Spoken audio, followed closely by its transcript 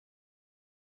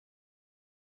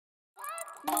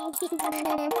When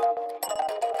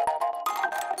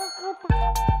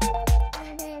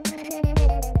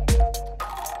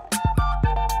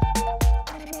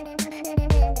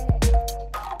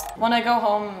I go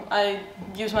home, I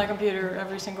use my computer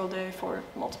every single day for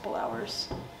multiple hours.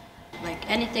 Like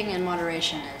anything in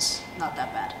moderation is not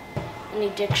that bad. An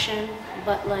addiction,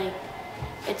 but like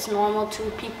it's normal to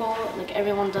people, like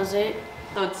everyone does it.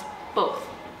 So it's both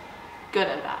good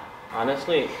and bad.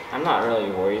 Honestly, I'm not really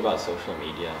worried about social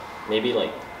media. Maybe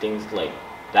like things like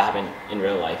that happen in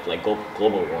real life, like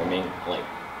global warming, like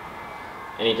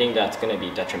anything that's going to be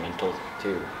detrimental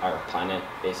to our planet,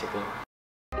 basically.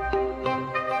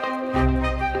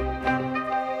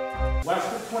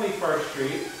 West of 21st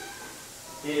Street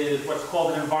is what's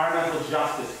called an environmental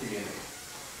justice community.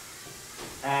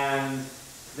 And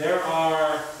there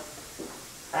are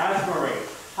asthma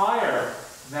rates higher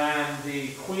than the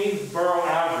Queensboro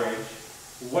average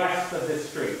west of this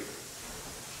street.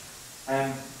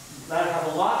 And that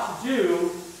has a lot to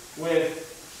do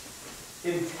with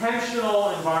intentional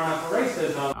environmental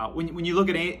racism. When you look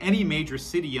at any major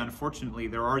city, unfortunately,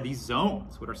 there are these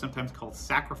zones, what are sometimes called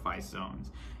sacrifice zones,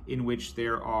 in which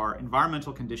there are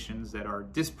environmental conditions that are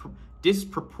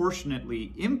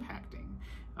disproportionately impacting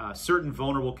certain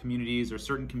vulnerable communities or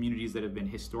certain communities that have been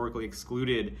historically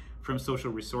excluded from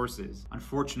social resources.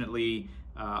 Unfortunately,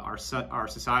 our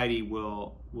society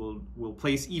will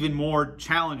place even more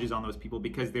challenges on those people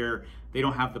because they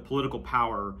don't have the political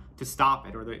power to stop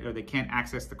it, or they can't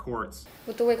access the courts.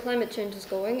 With the way climate change is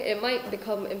going, it might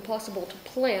become impossible to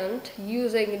plant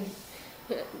using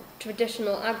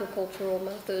traditional agricultural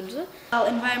methods.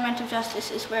 Environmental justice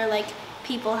is where like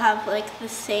people have like the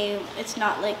same, it's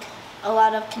not like a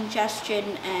lot of congestion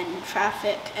and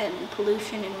traffic and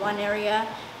pollution in one area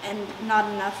and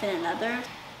not enough in another.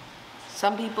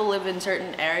 Some people live in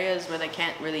certain areas where they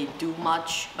can't really do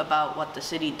much about what the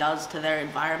city does to their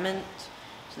environment,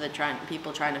 so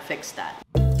people trying to fix that.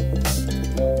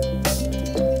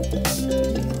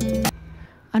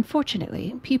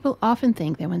 Unfortunately, people often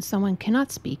think that when someone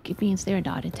cannot speak, it means they are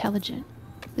not intelligent.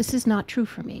 This is not true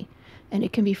for me, and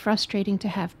it can be frustrating to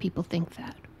have people think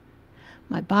that.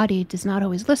 My body does not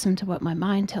always listen to what my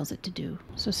mind tells it to do,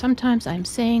 so sometimes I am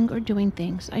saying or doing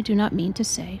things I do not mean to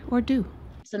say or do.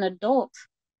 It's an adult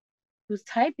who's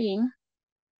typing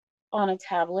on a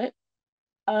tablet.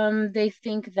 They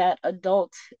think that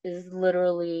adult is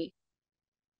literally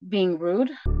being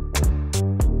rude.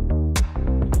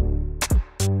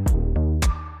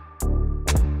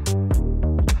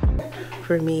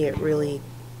 For me, it really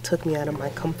took me out of my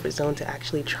comfort zone to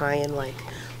actually try and like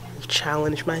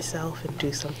challenge myself and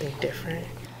do something different.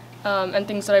 And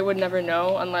things that I would never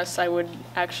know unless I would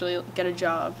actually get a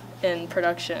job in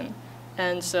production.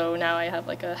 And so now I have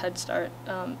like a head start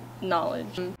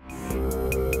knowledge.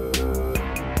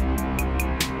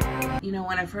 You know,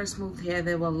 when I first moved here,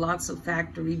 there were lots of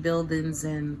factory buildings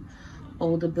and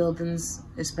older buildings,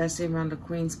 especially around the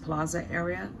Queens Plaza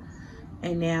area.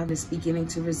 And now it's beginning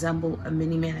to resemble a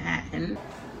mini Manhattan.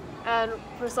 And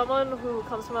for someone who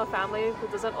comes from a family who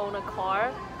doesn't own a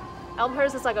car,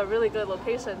 Elmhurst is like a really good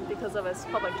location because of its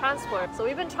public transport. So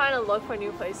we've been trying to look for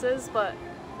new places, but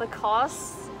the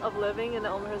cost of living in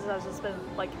Elmhurst has just been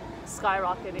like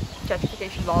skyrocketing.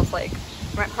 Gentrification involves like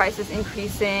rent prices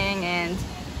increasing and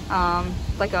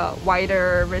like a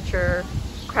wider, richer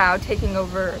crowd taking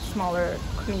over smaller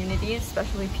communities,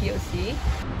 especially POC.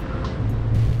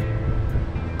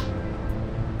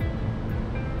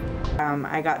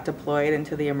 I got deployed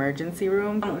into the emergency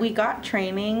room. We got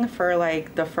training for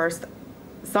like the first,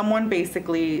 someone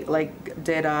basically like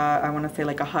did I want to say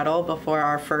like a huddle before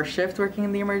our first shift working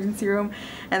in the emergency room,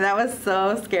 and that was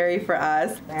so scary for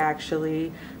us. I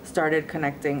actually started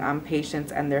connecting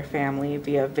patients and their family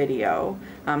via video,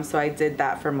 so I did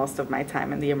that for most of my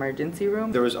time in the emergency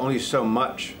room. There was only so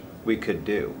much we could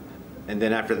do, and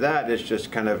then after that it's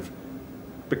just kind of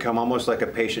become almost like a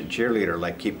patient cheerleader,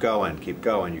 like keep going,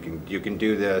 you can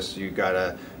do this, you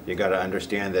gotta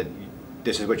understand that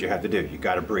this is what you have to do, you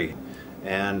gotta breathe.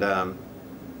 And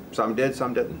some did,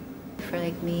 some didn't. For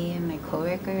like me and my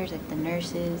coworkers, like the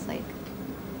nurses, like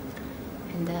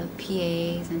and the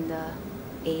PAs and the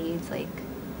aides, like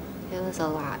it was a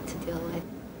lot to deal with.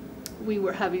 We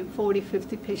were having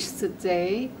 40-50 patients a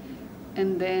day,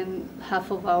 and then half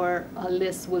of our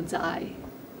list would die.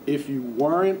 If you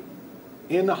weren't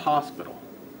in the hospital,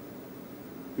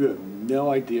 you have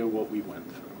no idea what we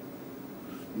went through.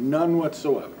 None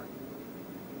whatsoever.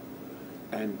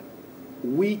 And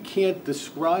we can't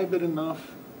describe it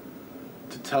enough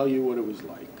to tell you what it was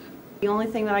like. The only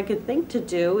thing that I could think to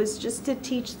do is just to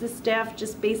teach the staff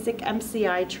just basic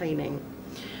MCI training.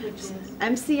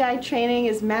 MCI training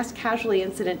is mass casualty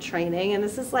incident training, and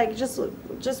this is like just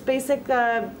basic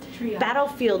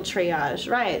battlefield triage,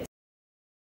 right?